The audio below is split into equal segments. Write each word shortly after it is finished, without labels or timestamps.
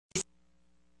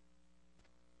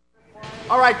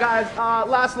All right, guys,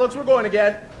 last looks, we're going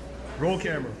again. Roll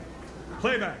camera.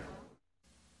 Playback.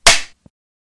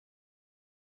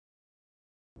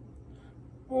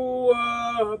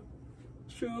 What?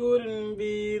 Shouldn't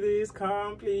be this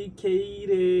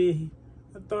complicated.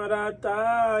 I thought I'd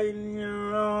die in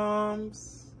your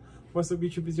arms. What's up,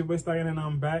 YouTube? It's your boy STIIEGEN'S and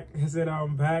I'm back. I said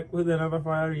I'm back with another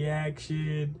fire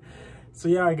reaction. So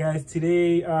yeah, guys,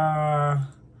 today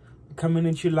coming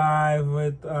at you live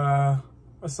with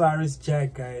Osirus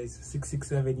Jack, guys,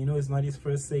 667. You know, it's not his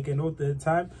first, second, or third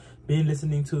time been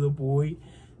listening to the boy.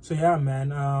 So yeah,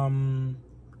 man,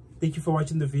 thank you for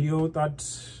watching the video. Thought,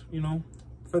 you know,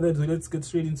 further ado, let's get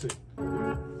straight into it.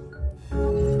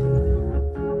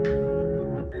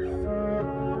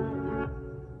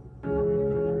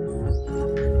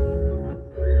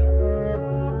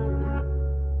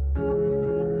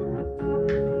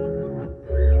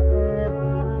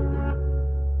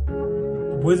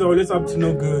 Boys are always up to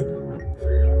no good.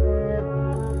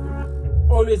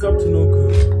 Always up to no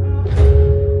good.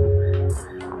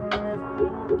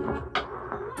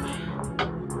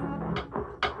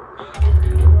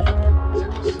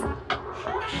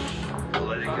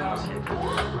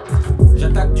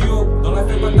 J'attaque du haut, dans la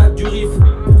faible attaque du riff.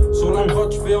 Sur la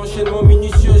grotte, je fais enchaînement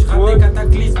minutieux, je gratte des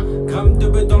cataclysmes. Gramme de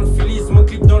bœuf dans le filis, mon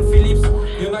clip dans le Philips.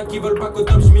 Y'en a qui veulent pas qu'au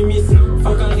top, j'm'immisce.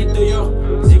 Fuck un rite de York.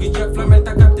 Ziggy Jack, flamel,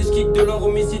 t'as capté, j'kick de l'or,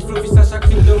 homicide, flofus à chaque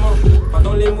rime de mort. Pas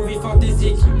dans les movies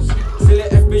fantaisiques. C'est les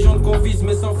FP jaunes qu'on vise,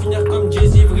 mais sans finir comme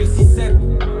Jay-Z, Vril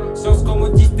 6-7. Science comme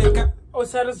Otis, TK.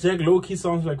 Osirus Jack low-key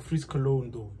sounds like Freeze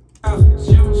Cologne, though.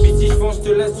 Piti, j'fonce,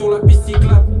 j'te laisse sur la piste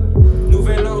cyclable.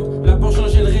 Nouvel ordre, là pour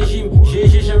changer le régime. J'ai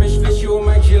jamais j'fléchis au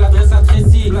mic, j'ai l'adresse à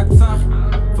Tracy. Black Tsar,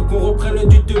 faut qu'on reprenne le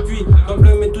duc depuis. Dans le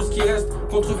bleu, mais tout ce qui reste,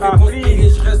 contrefait, conspiré,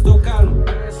 j'reste au calme.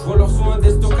 J'vois leurs soins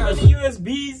des stockages. So many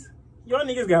USBs, y'all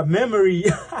niggas got memory.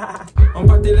 En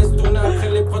pâte et laisse tourner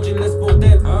après les prods, j'ai laisse pour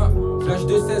dead. Hein? Flash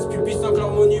de 16, plus puissant que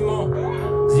leur monument.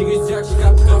 Zirus Jack,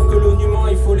 j'capte grave que l'onument.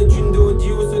 Il faut les thunes de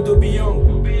audio, ceux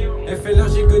d'Obiang. FLR,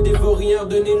 j'ai que des vauriens,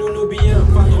 donnez-nous nos billets.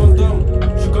 Pas de random,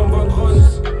 j'suis comme Vandron.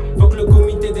 Faut que le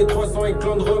comité des 300 et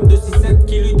clan de Rome de 6-7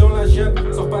 qui lui dans la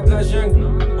jungle. Sors pas de la jungle,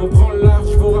 on prend le large.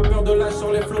 Vos rappeurs de l'âge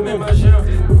sur les flots, même à jeun.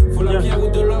 Faut la pierre ou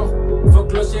de l'or. Faut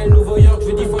que l'ancien Nouveau York, je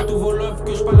veux 10 fois tous vos love.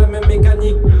 Que je parle la même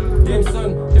mécanique.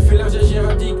 Jameson, FLR, j'ai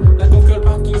radique. La conquête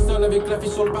Parkinson avec la fille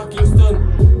sur le Parkinston.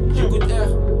 J'ai goût de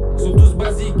R, sont tous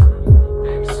basiques.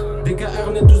 DKR,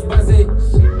 on est tous basés.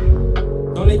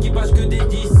 Dans l'équipage que des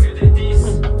 10.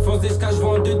 Fonce des scars, je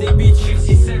vends en 2 des bitches.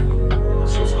 6-7,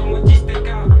 science comme Otis, TK.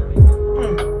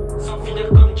 Sans finir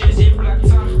comme Jay-Z, Black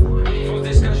Tsar. Fonce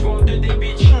des scars, je vends en 2 des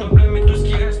bitches. Dans le bleu, mais tout ce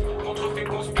qui reste, contrefait,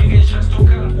 conspiré, je reste au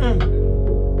calme.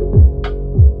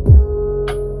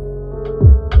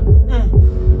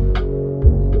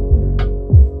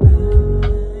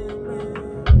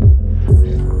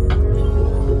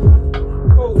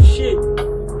 Oh shit.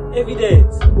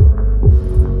 Evidence.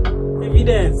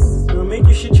 Evidence. It'll make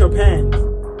you shit your pants.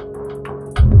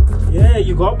 Yeah,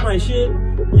 you got my shit.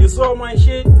 You saw my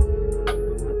shit.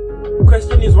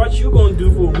 Question is, what you gonna do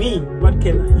for me? What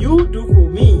can you do for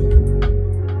me?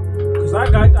 Cause I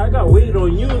got weight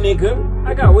on you, nigga.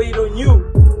 I got weight on you.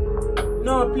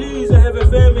 No, please, I have a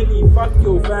family. Fuck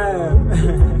your fam.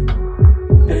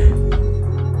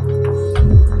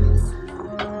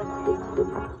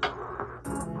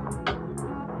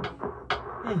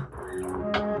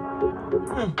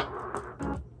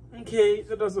 Okay,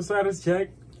 that was Osirus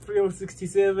Jack,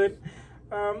 367.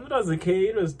 It was okay,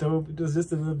 it was dope. It was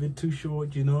just a little bit too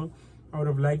short, you know. I would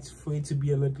have liked for it to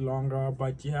be a little longer,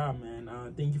 but yeah, man.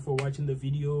 Thank you for watching the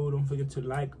video. Don't forget to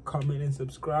like, comment, and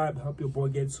subscribe. Help your boy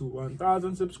get to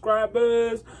 1,000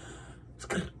 subscribers.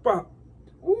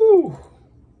 Ooh,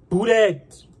 boo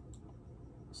that.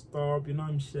 Stop, you know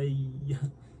what I'm saying.